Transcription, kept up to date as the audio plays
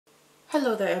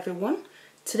Hello there everyone.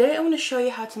 Today I want to show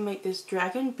you how to make this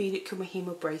dragon beaded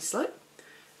Kumihimo bracelet,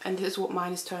 and this is what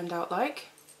mine has turned out like.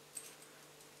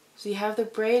 So you have the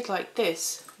braid like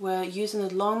this. We're using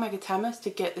the long magatamas to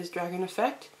get this dragon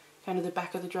effect, kind of the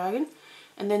back of the dragon,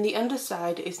 and then the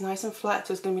underside is nice and flat,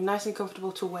 so it's going to be nice and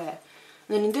comfortable to wear.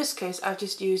 And then in this case I've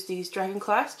just used these dragon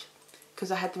clasps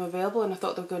because I had them available and I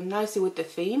thought they would go nicely with the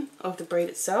theme of the braid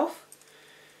itself.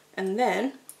 And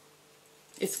then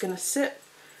it's going to sit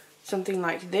something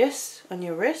like this on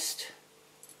your wrist.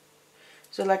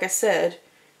 So like I said,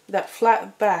 that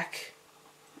flat back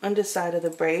underside of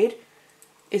the braid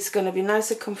is going to be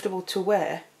nice and comfortable to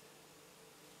wear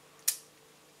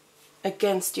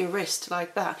against your wrist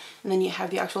like that, and then you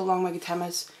have the actual long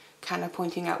magatamas kind of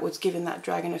pointing outwards, giving that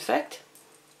dragon effect.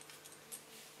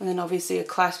 And then obviously a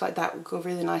clasp like that would go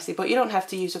really nicely, but you don't have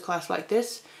to use a clasp like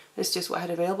this. It's just what I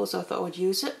had available, so I thought I would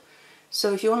use it.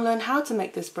 So if you want to learn how to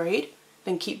make this braid,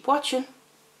 then keep watching.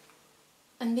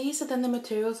 And these are then the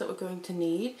materials that we're going to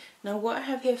need. Now what I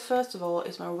have here first of all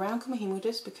is my round Kumihimo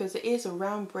disc, because it is a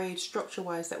round braid structure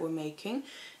wise that we're making.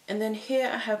 And then here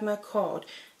I have my cord.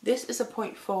 This is a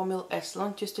 0.4mm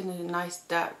Echelon, just in a nice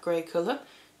dark grey colour,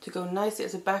 to go nicely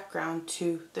as a background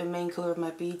to the main colour of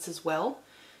my beads as well.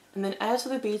 And then as for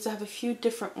the beads, I have a few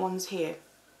different ones here.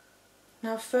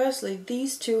 Now firstly,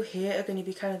 these two here are going to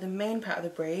be kind of the main part of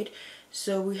the braid.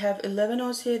 So we have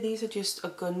 11Os here. These are just a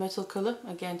gunmetal colour,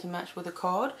 again to match with the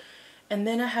cord. And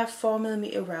then I have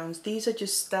 4mm rounds. These are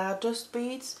just stardust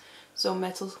beads, so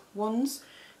metal ones.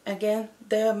 Again,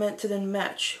 they are meant to then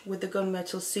match with the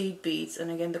gunmetal seed beads, and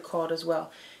again the cord as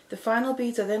well. The final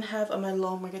beads I then have are my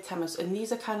long magatamas, and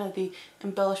these are kind of the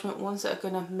embellishment ones that are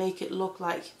going to make it look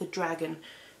like the dragon.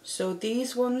 So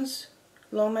these ones,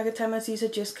 long magatamas, these are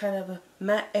just kind of a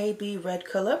matte AB red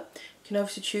colour. You can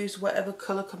obviously choose whatever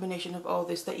colour combination of all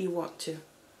this that you want to.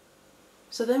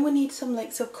 So then we need some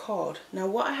lengths of cord. Now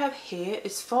what I have here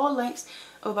is 4 lengths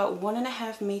of about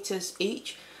 1.5 meters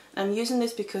each. And I'm using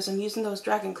this because I'm using those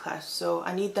dragon clasps, so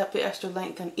I need that bit extra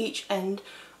length on each end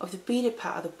of the beaded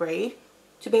part of the braid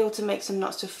to be able to make some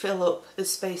knots to fill up the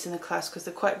space in the clasp, because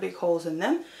they're quite big holes in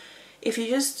them. If you're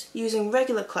just using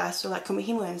regular clasps, or like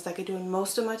Kumihimo ends like I do in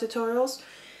most of my tutorials,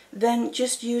 then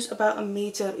just use about 1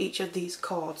 meter of each of these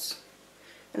cords.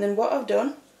 And then what I've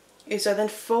done is I then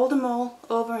fold them all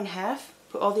over in half,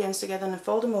 put all the ends together and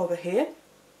fold them over here,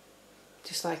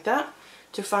 just like that,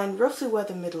 to find roughly where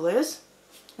the middle is.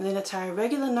 And then I tie a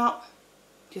regular knot,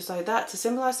 just like that, to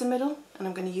symbolise the middle, and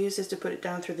I'm going to use this to put it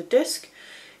down through the disc,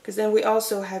 because then we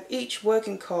also have each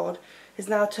working cord is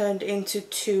now turned into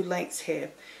 2 lengths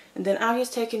here. And then I've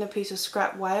just taken a piece of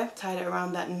scrap wire, tied it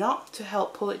around that knot to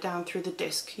help pull it down through the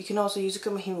disc. You can also use a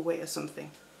Kumihimo weight or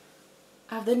something.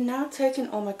 I've then now taken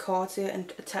all my cords here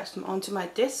and attached them onto my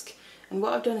disc, and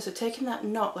what I've done is I've taken that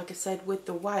knot, like I said, with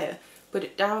the wire, put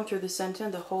it down through the centre,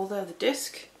 the hole there of the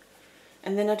disc,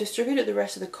 and then I distributed the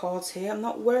rest of the cords here. I'm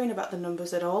not worrying about the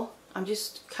numbers at all, I'm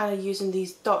just kind of using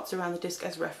these dots around the disc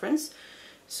as reference.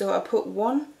 So I put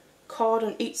 1 cord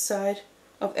on each side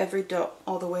of every dot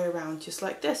all the way around, just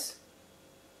like this.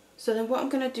 So then what I'm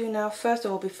going to do now, first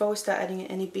of all, before we start adding in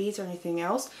any beads or anything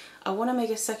else, I want to make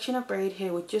a section of braid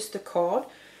here with just the cord.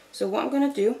 So what I'm going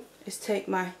to do is take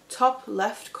my top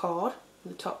left cord,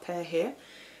 the top pair here,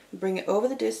 bring it over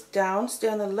the disc down, stay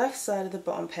on the left side of the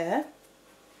bottom pair.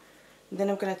 And then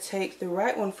I'm going to take the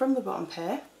right one from the bottom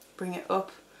pair, bring it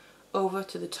up over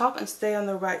to the top and stay on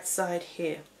the right side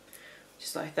here.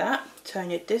 Just like that. Turn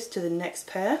your disc to the next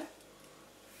pair,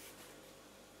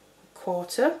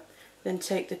 quarter. Then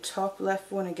take the top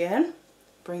left one again,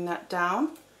 bring that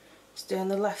down, stay on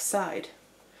the left side.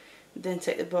 Then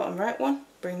take the bottom right one,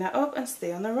 bring that up and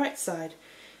stay on the right side.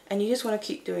 And you just want to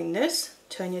keep doing this.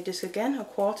 Turn your disc again, a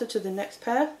quarter to the next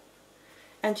pair,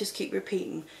 and just keep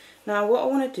repeating. Now what I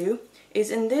want to do is,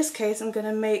 in this case, I'm going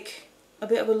to make a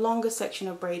bit of a longer section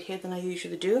of braid here than I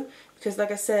usually do, because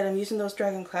like I said, I'm using those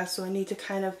dragon clasps, so I need to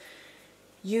kind of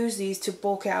use these to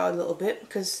bulk out a little bit,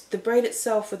 because the braid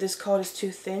itself with this cord is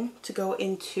too thin to go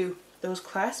into those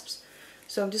clasps.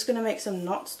 So I'm just going to make some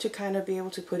knots to kind of be able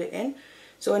to put it in.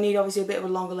 So I need obviously a bit of a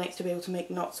longer length to be able to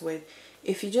make knots with.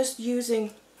 If you're just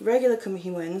using regular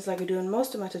Kumihimo ends like I do in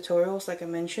most of my tutorials, like I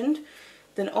mentioned,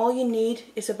 then all you need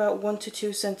is about 1 to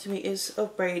 2 centimeters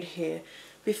of braid here,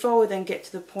 before we then get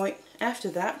to the point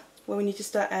after that where we need to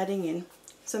start adding in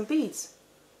some beads.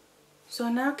 So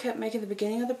I now kept making the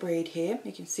beginning of the braid here.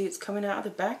 You can see it's coming out of the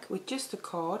back with just the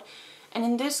cord, and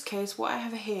in this case what I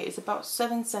have here is about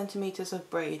 7 centimeters of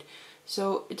braid.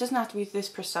 So it doesn't have to be this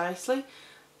precisely.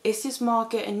 is this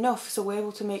marker enough so we're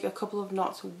able to make a couple of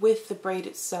knots with the braid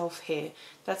itself here.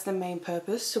 That's the main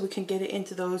purpose, so we can get it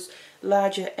into those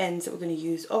larger ends that we're going to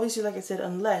use. Obviously, like I said,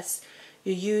 unless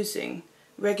you're using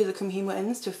regular Kumihimo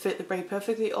ends to fit the braid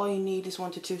perfectly, all you need is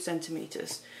 1 to 2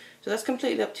 centimeters. So that's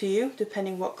completely up to you,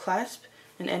 depending what clasp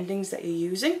and endings that you're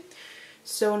using.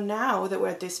 So now that we're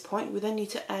at this point, we then need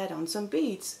to add on some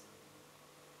beads.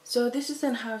 So this is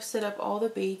then how I've set up all the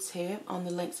beads here on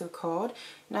the lengths of cord.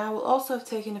 Now I will also have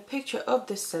taken a picture of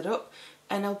this setup,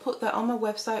 and I'll put that on my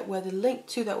website, where the link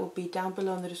to that will be down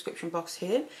below in the description box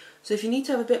here. So if you need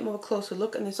to have a bit more of a closer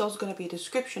look, and there's also going to be a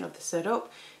description of the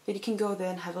setup, then you can go there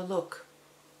and have a look.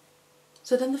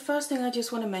 So then the first thing I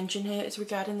just want to mention here is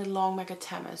regarding the long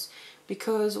magatamas,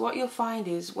 because what you'll find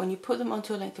is when you put them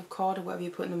onto a length of cord or whatever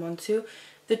you're putting them onto,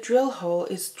 the drill hole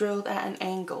is drilled at an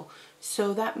angle.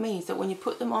 So that means that when you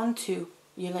put them onto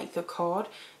your length of cord,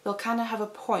 they'll kind of have a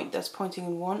point that's pointing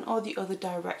in one or the other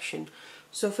direction.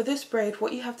 So for this braid,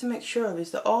 what you have to make sure of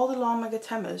is that all the long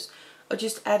magatamas are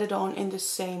just added on in the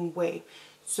same way.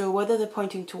 So whether they're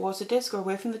pointing towards the disc or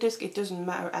away from the disc, it doesn't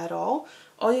matter at all.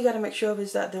 All you got to make sure of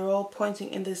is that they're all pointing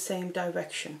in the same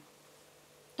direction.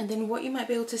 And then what you might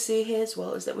be able to see here as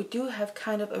well is that we do have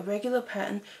kind of a regular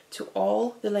pattern to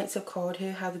all the lengths of cord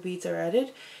here, how the beads are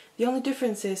added. The only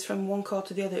difference is from one cord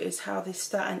to the other is how they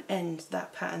start and end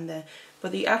that pattern there.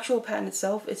 But the actual pattern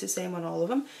itself is the same on all of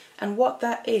them. And what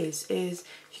that is you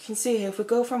can see here, if we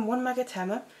go from one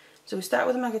magatama, so we start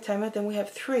with a magatama, then we have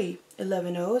 3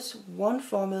 11-ohs, 1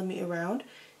 4mm round,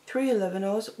 3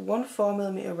 11-ohs, 1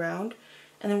 4mm round,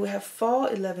 and then we have 4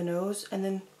 11-ohs, and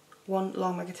then 1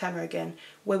 long magatama again,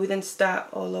 where we then start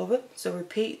all over. So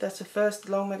repeat, that's the first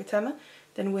long magatama.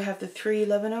 Then we have the 3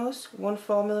 11-ohs, 1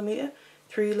 4mm,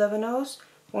 3 11-ohs,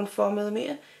 1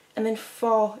 4mm, and then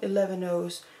 4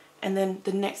 11-ohs, and then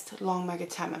the next long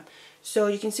magatama. So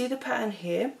you can see the pattern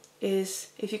here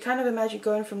is, if you kind of imagine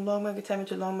going from long magatama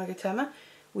to long magatama,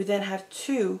 we then have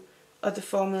 2 of the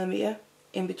 4mm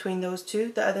in between those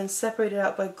two that are then separated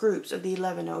out by groups of the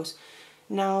 11-ohs.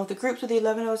 Now the groups of the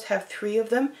 11-ohs have 3 of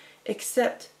them,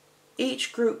 except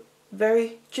each group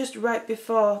just right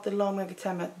before the long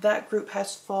magatama, that group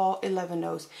has 4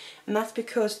 11-ohs, and that's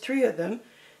because 3 of them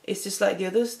is just like the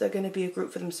others, they're going to be a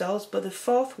group for themselves, but the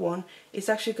 4th one is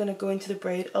actually going to go into the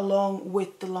braid along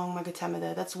with the long magatama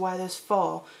there. That's why there's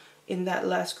 4 in that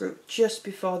last group just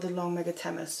before the long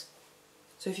magatamas.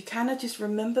 So if you kind of just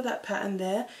remember that pattern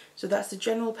there, so that's the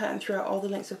general pattern throughout all the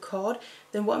lengths of cord,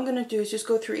 then what I'm going to do is just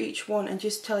go through each one and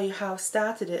just tell you how I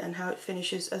started it and how it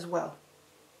finishes as well.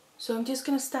 So I'm just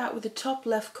going to start with the top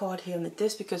left cord here on the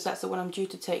disc, because that's the one I'm due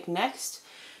to take next.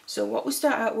 So what we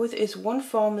start out with is 1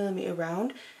 4mm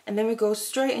round, and then we go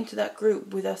straight into that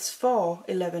group with us 4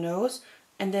 11-ohs,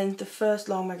 and then the first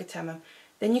long magatama.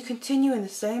 Then you continue in the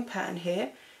same pattern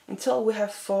here until we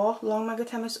have 4 long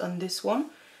magatamas on this one,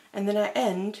 and then I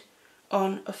end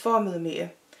on a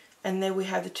 4mm, and then we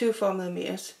have the 2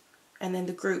 4mm, and then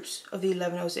the groups of the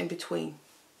 11-ohs in between.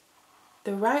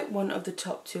 The right one of the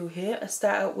top 2 here, I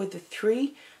start out with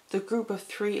the group of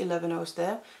 3 11-ohs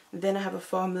there, then I have a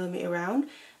 4mm round,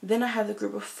 then I have the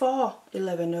group of 4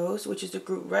 11-ohs, which is the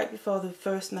group right before the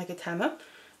first magatama,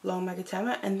 long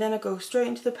magatama, and then I go straight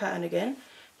into the pattern again.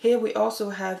 Here we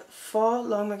also have 4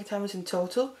 long magatamas in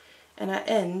total, and I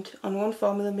end on 1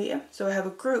 4mm, so I have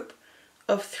a group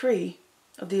of 3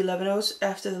 of the 11-ohs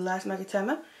after the last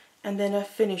magatama, and then I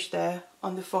finish there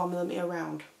on the 4mm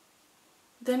round.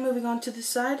 Then moving on to the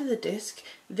side of the disc,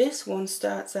 this one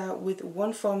starts out with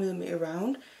 1 4mm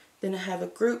round, then I have a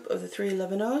group of the 3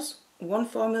 11-ohs, 1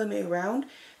 4mm round,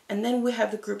 and then we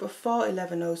have the group of 4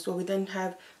 11-ohs, so we then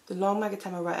have the long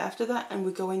magatama right after that, and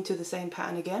we go into the same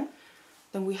pattern again.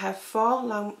 Then we have 4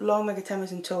 long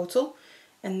magatamas in total,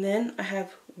 and then I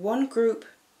have one group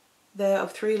there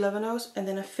of 3 11-ohs, and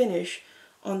then I finish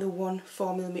on the 1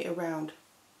 4mm round.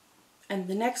 And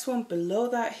the next one below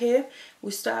that here,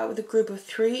 we start with a group of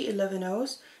 3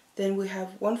 11-ohs, then we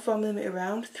have 1 4mm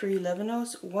round, 3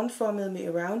 11-ohs, 1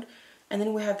 4mm round, and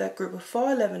then we have that group of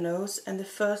 4 11-ohs and the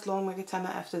first long magatama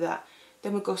after that.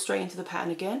 Then we go straight into the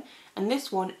pattern again, and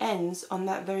this one ends on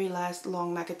that very last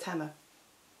long magatama.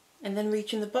 And then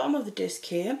reaching the bottom of the disc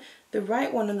here, the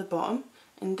right one on the bottom,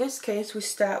 in this case we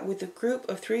start with a group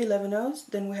of 3 11-ohs,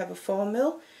 then we have a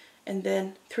 4mm, and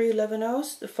then 3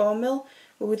 11-ohs, the 4mm,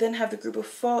 where we then have the group of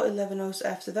 4 11-ohs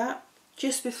after that,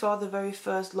 just before the very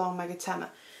first long magatama.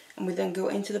 And we then go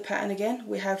into the pattern again.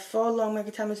 We have 4 long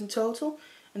magatamas in total,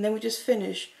 and then we just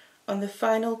finish on the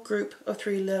final group of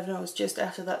 3 11-ohs just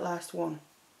after that last one.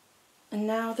 And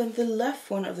now then the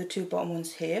left one of the 2 bottom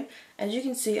ones here, as you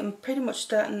can see I'm pretty much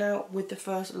starting out with the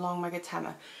first long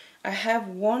magatama. I have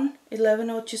one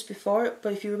 11-0 just before it,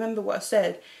 but if you remember what I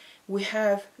said, we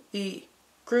have the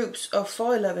groups of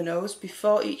 4 11-0s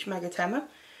before each magatama.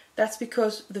 That's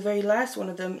because the very last one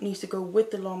of them needs to go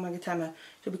with the long magatama.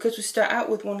 So because we start out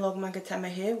with one long magatama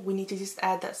here, we need to just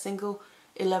add that single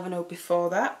 11-0 before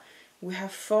that. We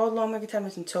have 4 long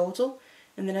magatamas in total,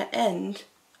 and then I end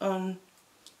on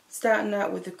starting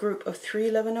out with a group of 3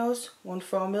 11-0s, 1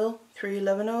 4mm, 3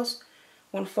 11-0s,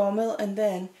 1 4mm, and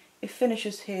then it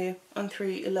finishes here on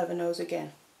 3 11-0s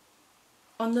again.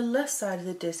 On the left side of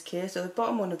the disc here, so the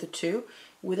bottom one of the two,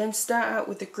 we then start out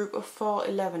with a group of 4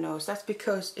 11-0s. That's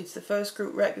because it's the first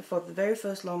group right before the very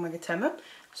first long magatama,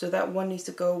 so that one needs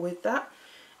to go with that.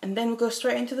 And then we'll go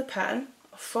straight into the pattern,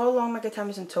 4 long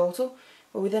magatamas in total,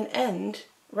 where we then end,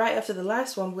 right after the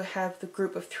last one, we have the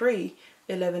group of 3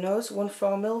 11-0s, 1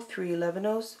 4mm, 3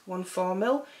 11-0s, 1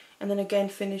 4mm, and then again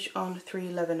finish on 3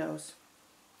 11-0s.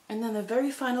 And then the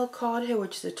very final chord here,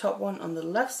 which is the top one on the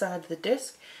left side of the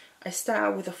disc, I start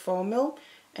out with a 4mm,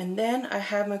 and then I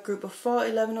have my group of 4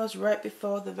 11-0s right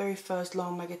before the very first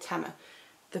long magatama.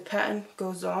 The pattern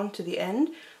goes on to the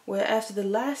end, where after the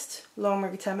last long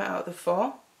magatama out of the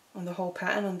 4, on the whole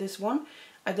pattern on this one,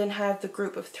 I then have the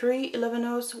group of 3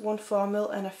 11-0s, 1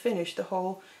 4mm, and I finish the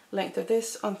whole length of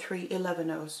this on 3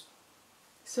 11-0s.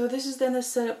 So this is then the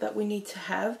setup that we need to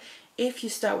have if you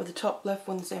start with the top left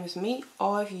one the same as me,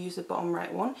 or if you use the bottom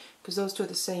right one, because those two are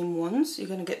the same ones. You're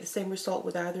going to get the same result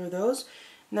with either of those.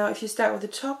 Now if you start with the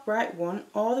top right one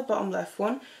or the bottom left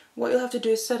one, what you'll have to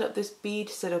do is set up this bead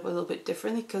setup a little bit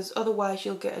differently, because otherwise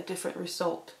you'll get a different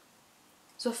result.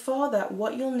 So for that,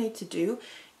 what you'll need to do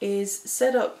is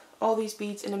set up all these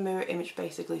beads in a mirror image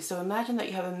basically. So imagine that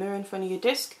you have a mirror in front of your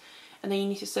disc, and then you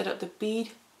need to set up the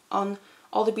bead on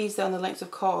all the beads that are on the length of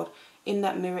cord in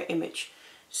that mirror image.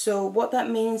 So what that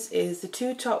means is the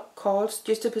two top cords,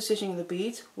 just the positioning of the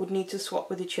beads, would need to swap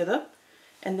with each other,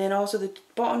 and then also the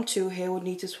bottom two here would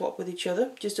need to swap with each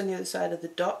other, just on the other side of the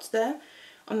dots there.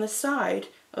 On the side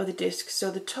of the disc,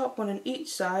 so the top one on each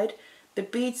side, the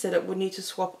bead setup would need to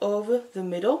swap over the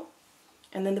middle,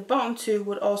 and then the bottom two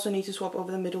would also need to swap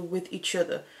over the middle with each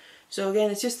other. So again,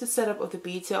 it's just the setup of the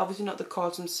beads here, obviously not the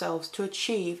cords themselves, to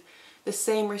achieve the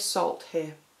same result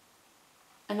here.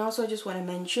 And also I just want to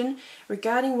mention,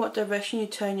 regarding what direction you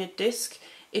turn your disc,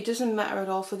 it doesn't matter at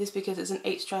all for this because it's an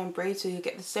 8-strand braid, so you'll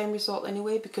get the same result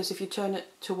anyway, because if you turn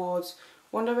it towards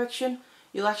one direction,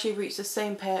 you'll actually reach the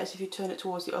same pair as if you turn it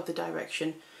towards the other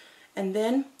direction. And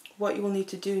then what you will need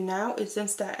to do now is then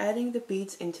start adding the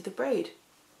beads into the braid.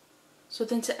 So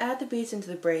then to add the beads into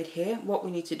the braid here, what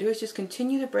we need to do is just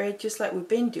continue the braid just like we've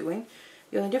been doing.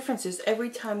 The only difference is every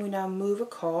time we now move a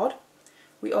cord,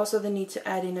 we also then need to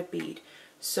add in a bead.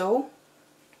 So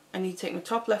I need to take my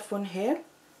top left one here,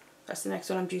 that's the next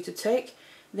one I'm due to take.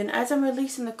 Then as I'm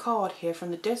releasing the cord here from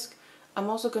the disc, I'm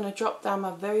also going to drop down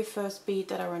my very first bead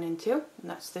that I run into, and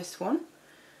that's this one.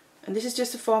 And this is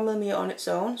just a 4mm on its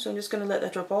own, so I'm just going to let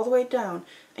that drop all the way down,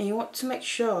 and you want to make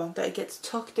sure that it gets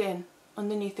tucked in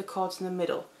underneath the cords in the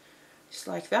middle, just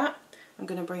like that. I'm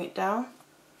going to bring it down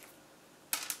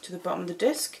to the bottom of the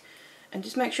disc, and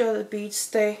just make sure that the beads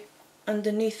stay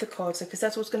underneath the cords, because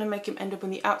that's what's going to make them end up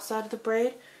on the outside of the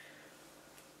braid,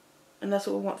 and that's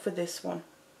what we want for this one.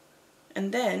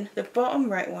 And then the bottom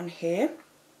right one here,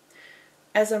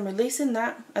 as I'm releasing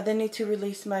that, I then need to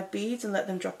release my beads and let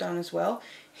them drop down as well.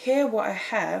 Here what I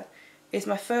have is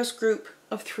my first group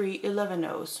of 3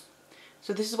 11-0s.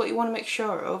 So this is what you want to make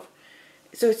sure of.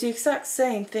 So it's the exact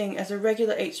same thing as a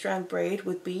regular 8-strand braid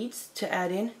with beads to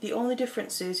add in. The only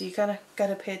difference is you kind of got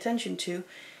to pay attention to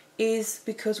is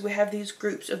because we have these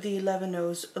groups of the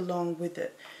 11-0s along with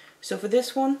it. So for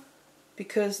this one,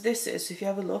 because this is, if you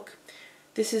have a look,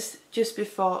 this is just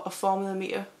before a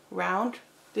 4mm round.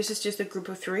 This is just a group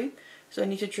of 3. So I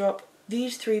need to drop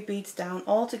these 3 beads down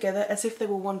all together as if they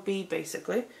were one bead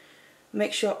basically.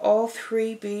 Make sure all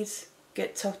 3 beads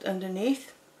get tucked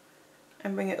underneath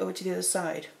and bring it over to the other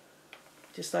side.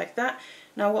 Just like that.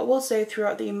 Now what we'll say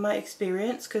throughout my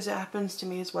experience, because it happens to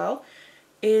me as well,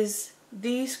 is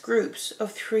these groups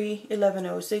of 3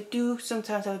 11-0s, they do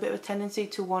sometimes have a bit of a tendency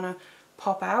to want to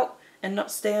pop out and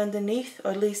not stay underneath,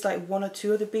 or at least like 1 or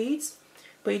 2 of the beads.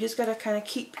 But you just got to kind of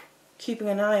keeping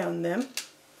an eye on them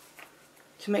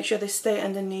to make sure they stay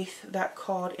underneath that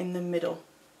cord in the middle.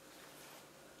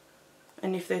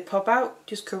 And if they pop out,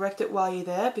 just correct it while you're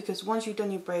there, because once you've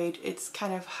done your braid, it's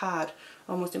kind of hard,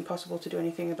 almost impossible to do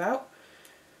anything about.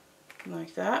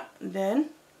 Like that. Then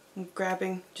I'm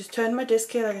grabbing, just turn my disc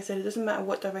here, like I said, it doesn't matter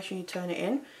what direction you turn it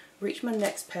in. Reach my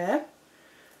next pair,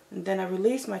 and then I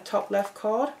release my top left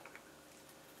cord,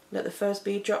 let the first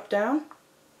bead drop down,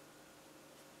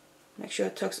 Make sure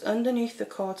it tucks underneath the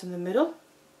cord in the middle,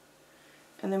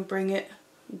 and then bring it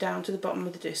down to the bottom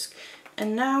of the disc.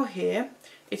 And now here,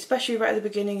 especially right at the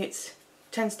beginning, it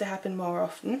tends to happen more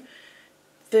often.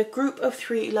 The group of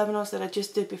 3 11-ohs that I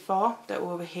just did before, that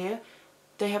were over here,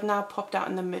 they have now popped out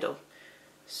in the middle.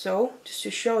 So, just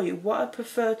to show you what I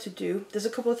prefer to do, there's a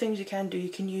couple of things you can do. You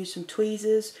can use some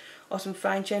tweezers or some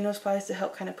fine chain nose pliers to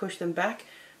help kind of push them back.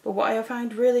 But what I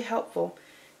find really helpful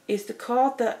is the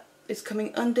cord that is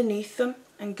coming underneath them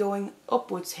and going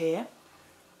upwards here.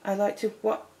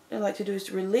 What I like to do is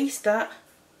to release that,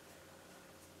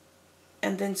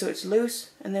 and then so it's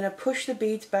loose, and then I push the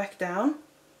beads back down,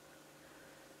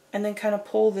 and then kind of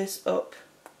pull this up.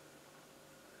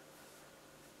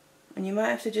 And you might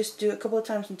have to just do it a couple of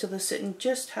times until they're sitting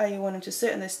just how you want them to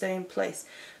sit and they stay in place.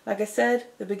 Like I said,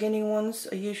 the beginning ones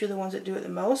are usually the ones that do it the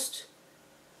most,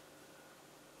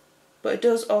 but it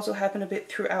does also happen a bit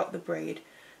throughout the braid.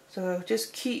 So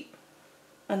just keep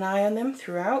an eye on them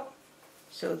throughout.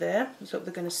 So there, let's hope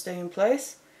they're going to stay in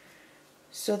place.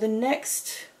 So the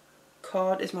next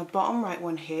cord is my bottom right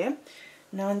one here.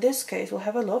 Now in this case, we'll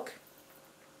have a look.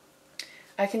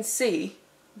 I can see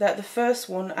that the first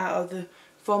one out of the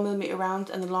 4mm round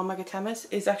and the long magatamas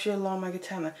is actually a long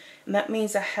magatama, and that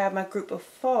means I have my group of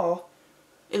 4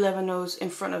 11-ohs in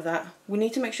front of that. We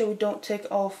need to make sure we don't take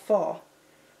all 4.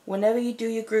 Whenever you do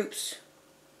your groups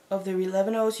of the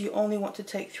 11-ohs, you only want to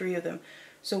take 3 of them.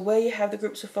 So where you have the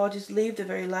groups of 4, just leave the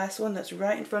very last one that's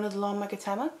right in front of the long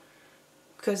magatama,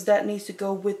 because that needs to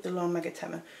go with the long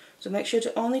magatama. So make sure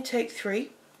to only take 3.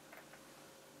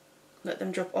 Let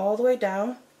them drop all the way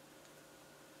down.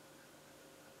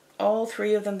 All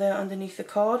 3 of them there underneath the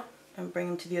cord, and bring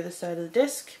them to the other side of the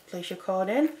disc. Place your cord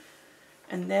in,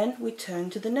 and then we turn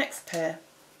to the next pair.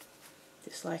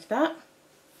 Just like that.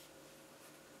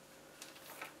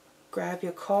 Grab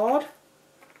your cord.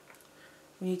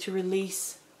 We need to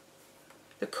release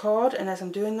the cord, and as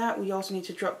I'm doing that, we also need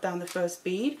to drop down the first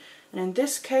bead. And in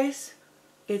this case,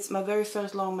 it's my very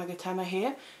first long magatama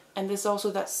here, and there's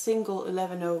also that single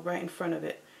 11-oh right in front of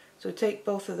it. So take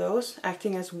both of those,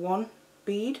 acting as one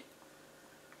bead,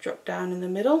 drop down in the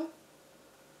middle,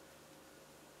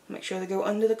 make sure they go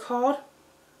under the cord,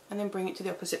 and then bring it to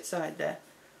the opposite side there.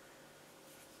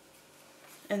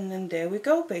 And then there we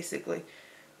go, basically.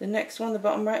 The next one, the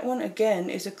bottom right one, again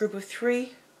is a group of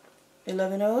 3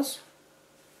 11-ohs.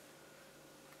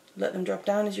 Let them drop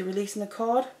down as you're releasing the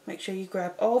cord. Make sure you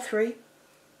grab all 3,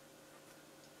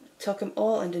 tuck them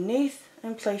all underneath,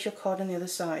 and place your cord on the other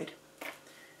side.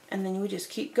 And then you would just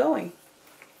keep going.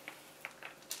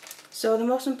 So the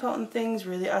most important things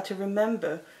really are to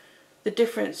remember the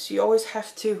difference. You always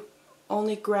have to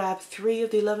only grab 3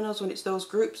 of the 11-ohs when it's those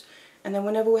groups, and then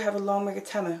whenever we have a long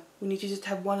magatama, we need to just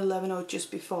have one 11-oh just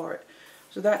before it.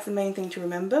 So that's the main thing to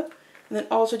remember. And then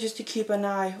also just to keep an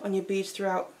eye on your beads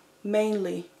throughout,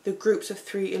 mainly the groups of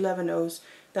 3 11-ohs,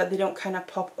 that they don't kind of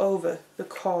pop over the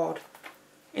cord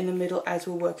in the middle as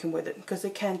we're working with it, because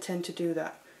they can tend to do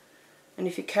that. And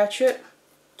if you catch it,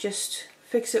 just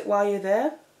fix it while you're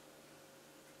there.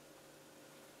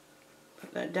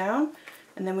 Put that down,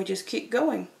 and then we just keep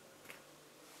going.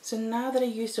 So now that I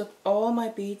used up all my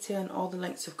beads here and all the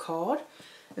lengths of cord,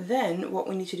 then what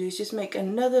we need to do is just make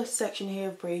another section here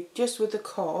of braid just with the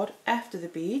cord after the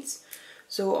beads.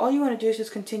 So all you want to do is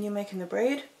just continue making the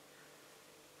braid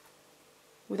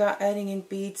without adding in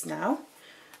beads now.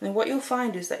 And then what you'll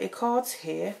find is that your cords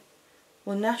here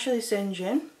will naturally singe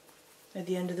in at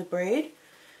the end of the braid.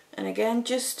 And again,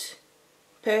 just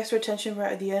pay extra attention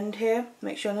right at the end here.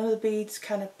 Make sure none of the beads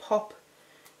kind of pop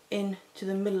into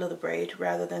the middle of the braid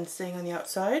rather than staying on the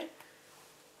outside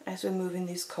as we're moving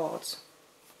these cords.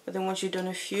 But then once you've done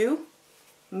a few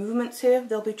movements here,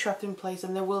 they'll be trapped in place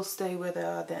and they will stay where they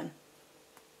are then.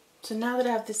 So now that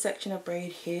I have this section of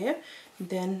braid here,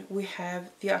 then we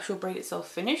have the actual braid itself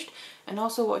finished. And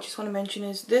also what I just want to mention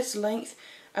is this length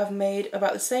I've made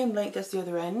about the same length as the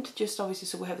other end, just obviously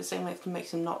so we have the same length to make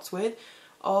some knots with.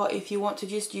 Or if you want to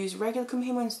just use regular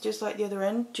Kumihimo just like the other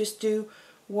end, just do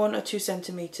 1 or 2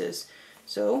 centimeters.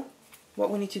 So what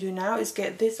we need to do now is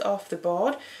get this off the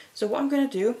board. So what I'm going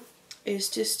to do is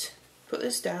just put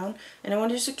this down, and I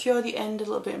want to secure the end a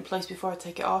little bit in place before I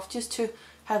take it off, just to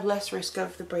have less risk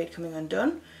of the braid coming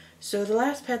undone. So the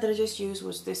last pair that I just used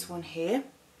was this one here.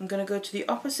 I'm going to go to the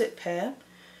opposite pair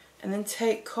and then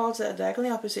take cords that are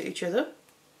diagonally opposite each other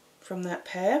from that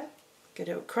pair, get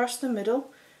it across the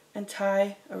middle and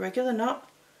tie a regular knot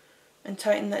and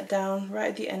tighten that down right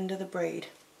at the end of the braid.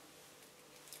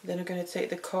 Then I'm going to take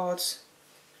the cords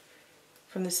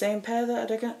from the same pair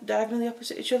that are diagonally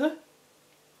opposite each other,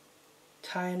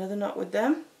 tie another knot with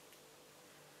them,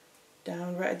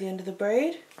 down right at the end of the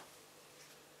braid,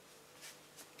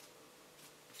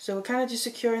 So we're kind of just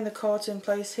securing the cords in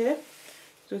place here,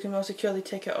 so we can more securely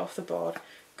take it off the board.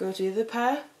 Go to the other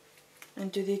pair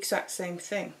and do the exact same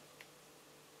thing.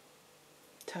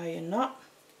 Tie your knot,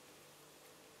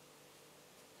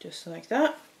 just like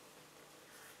that.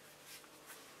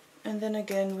 And then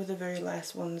again with the very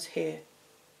last ones here.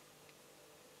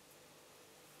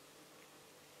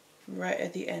 Right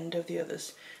at the end of the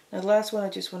others. Now the last one I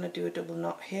just want to do a double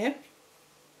knot here,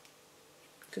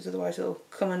 because otherwise it'll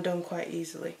come undone quite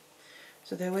easily.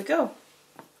 So there we go.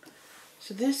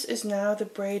 So this is now the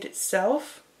braid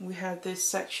itself. We have this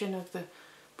section of the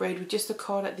braid with just the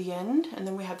cord at the end, and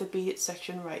then we have the beaded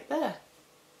section right there.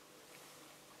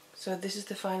 So this is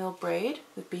the final braid,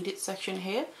 the beaded section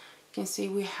here. You can see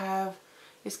we have,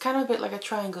 it's kind of a bit like a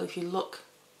triangle if you look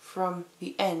from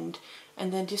the end,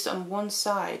 and then just on one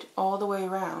side all the way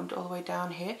around, all the way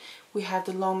down here, we have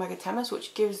the long magatamas,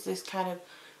 which gives this kind of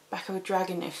back of a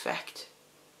dragon effect.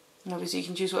 And obviously you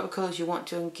can choose whatever colours you want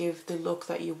to and give the look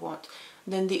that you want.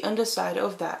 And then the underside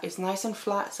of that is nice and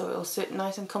flat, so it'll sit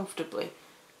nice and comfortably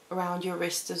around your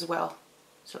wrist as well.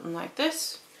 Something like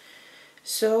this.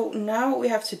 So now what we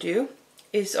have to do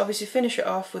is obviously finish it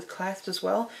off with clasps as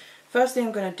well. First thing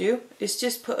I'm going to do is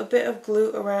just put a bit of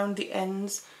glue around the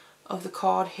ends of the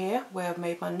cord here where I've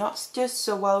made my knots, just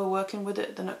so while we're working with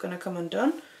it they're not going to come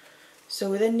undone.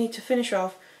 So we then need to finish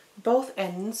off both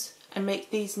ends and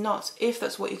make these knots, if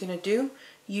that's what you're going to do,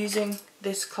 using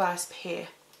this clasp here.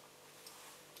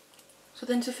 So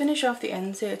then to finish off the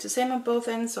ends here, it's the same on both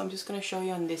ends, so I'm just going to show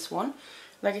you on this one.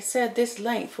 Like I said, this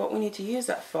length, what we need to use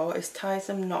that for is tie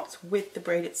some knots with the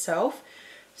braid itself.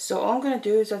 So all I'm going to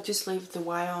do is I'll just leave the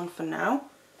wire on for now.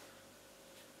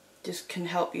 Just can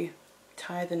help you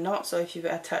tie the knot, so if you've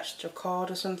attached your cord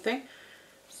or something,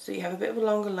 so you have a bit of a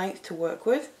longer length to work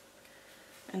with.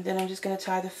 And then I'm just going to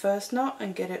tie the first knot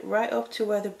and get it right up to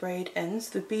where the braid ends,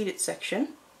 the beaded section.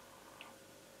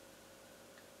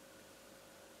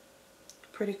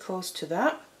 Pretty close to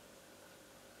that.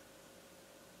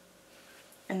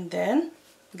 And then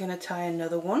I'm going to tie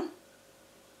another one.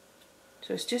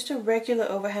 So it's just a regular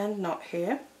overhand knot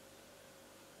here.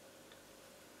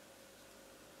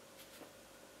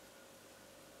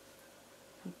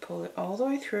 And pull it all the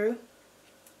way through.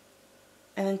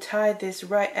 And then tie this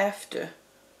right after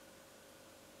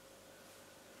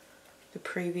the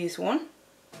previous one.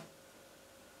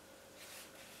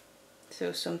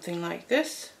 So something like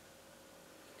this.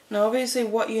 Now obviously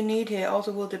what you need here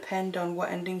also will depend on what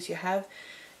endings you have.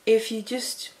 If you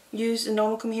just use the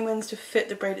normal Kumihimo ends to fit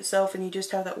the braid itself and you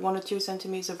just have that 1 or 2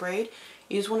 centimeters of braid,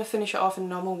 you just want to finish it off in a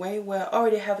normal way, where I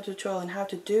already have a tutorial on how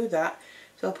to do that,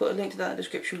 so I'll put a link to that in the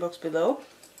description box below.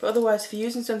 But otherwise, if you're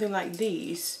using something like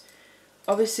these,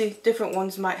 obviously different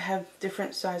ones might have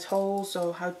different size holes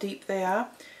or how deep they are.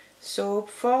 So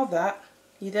for that,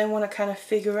 you then want to kind of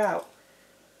figure out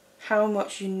how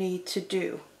much you need to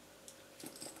do.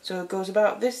 So it goes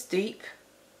about this deep.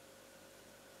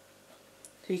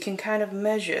 So you can kind of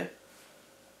measure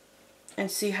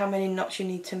and see how many knots you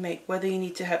need to make, whether you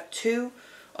need to have 2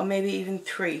 or maybe even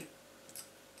 3.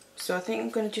 So I think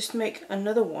I'm going to just make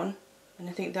another one, and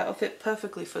I think that'll fit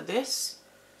perfectly for this.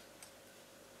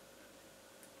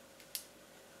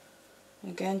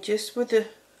 Again, just with the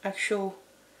actual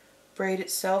braid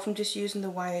itself, I'm just using the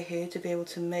wire here to be able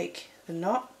to make the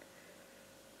knot,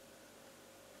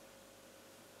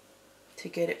 to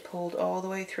get it pulled all the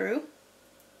way through.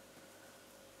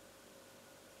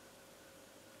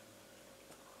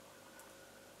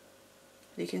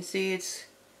 You can see it's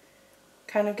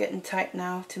kind of getting tight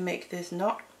now to make this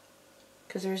knot,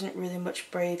 because there isn't really much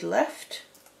braid left.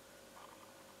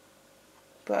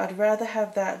 But I'd rather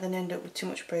have that than end up with too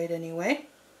much braid anyway.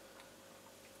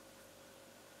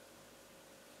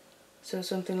 So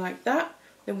something like that.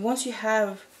 Then once you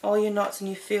have all your knots and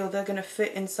you feel they're going to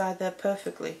fit inside there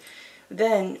perfectly,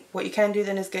 then what you can do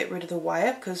then is get rid of the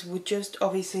wire, because we just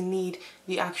obviously need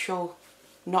the actual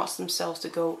knots themselves to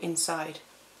go inside.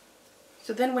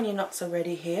 So then when your knots are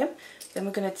ready here, then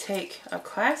we're going to take our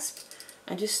clasp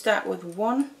and just start with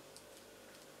one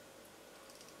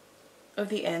of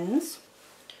the ends.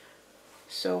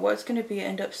 So what it's going to be,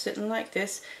 end up sitting like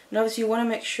this, and obviously you want to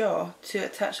make sure to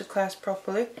attach the clasp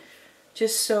properly,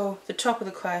 just so the top of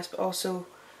the clasp also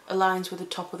aligns with the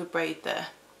top of the braid there.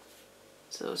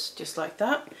 So it's just like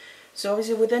that. So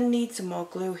obviously we then need some more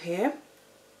glue here.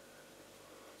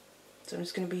 So I'm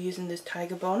just going to be using this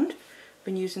Tiger Bond.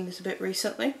 Been using this a bit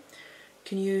recently. You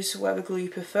can use whatever glue you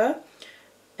prefer.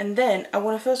 And then I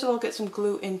want to first of all get some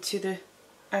glue into the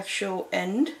actual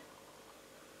end.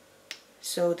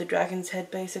 So the dragon's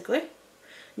head basically.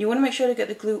 You want to make sure to get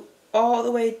the glue all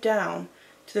the way down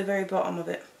to the very bottom of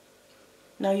it.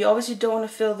 Now you obviously don't want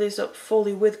to fill this up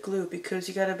fully with glue because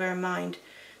you got to bear in mind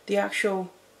the actual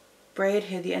braid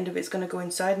here, the end of it's going to go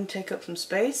inside and take up some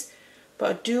space. But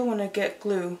I do want to get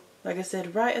glue, like I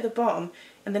said, right at the bottom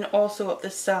and then also up the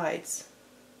sides.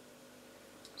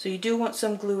 So you do want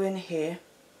some glue in here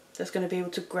that's going to be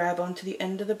able to grab onto the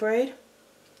end of the braid.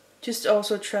 Just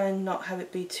also try and not have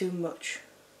it be too much,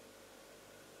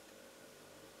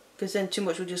 because then too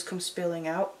much will just come spilling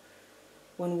out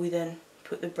when we then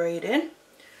put the braid in.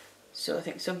 So I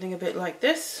think something a bit like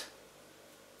this.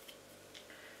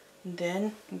 And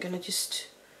then I'm going to just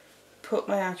put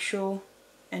my actual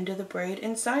end of the braid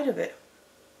inside of it.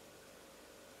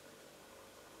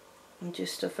 And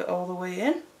just stuff it all the way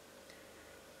in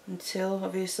until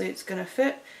obviously it's going to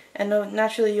fit. And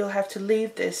naturally you'll have to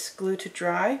leave this glue to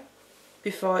dry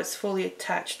before it's fully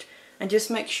attached. And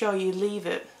just make sure you leave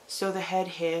it so the head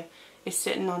here is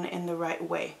sitting on it in the right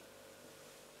way.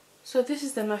 So this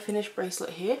is then my finished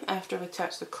bracelet here after I've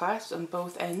attached the clasps on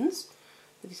both ends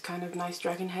with these kind of nice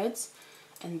dragon heads.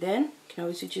 And then you can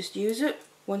obviously just use it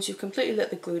once you've completely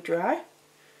let the glue dry,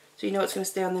 so you know it's going to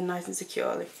stay on there nice and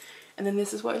securely. And then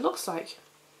this is what it looks like.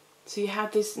 So you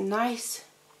have this nice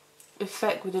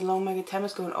effect with the long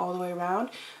magatamas going all the way around,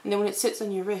 and then when it sits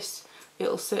on your wrist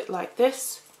it'll sit like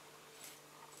this,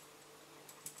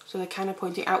 so they're kind of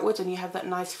pointing outwards and you have that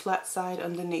nice flat side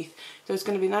underneath. So it's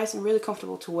going to be nice and really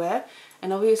comfortable to wear,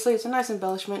 and obviously it's a nice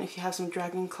embellishment if you have some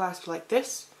dragon clasp like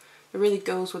this. It really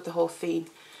goes with the whole theme.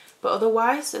 But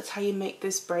otherwise, that's how you make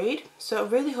this braid. So I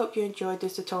really hope you enjoyed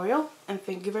this tutorial, and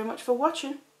thank you very much for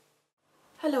watching.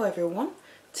 Hello everyone.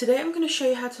 Today I'm going to show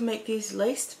you how to make these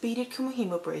laced beaded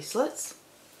Kumihimo bracelets.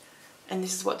 And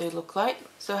this is what they look like.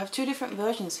 So I have two different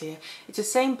versions here. It's the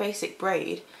same basic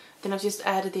braid, then I've just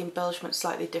added the embellishment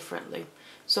slightly differently.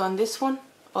 So on this one,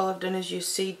 all I've done is use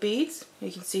seed beads.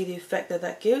 You can see the effect that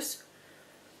that gives.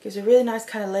 Gives a really nice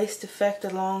kind of laced effect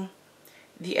along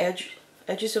the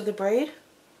edges of the braid.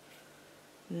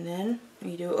 And then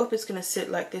when you do it up, it's going to sit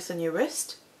like this on your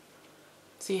wrist.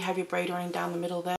 So you have your braid running down the middle there.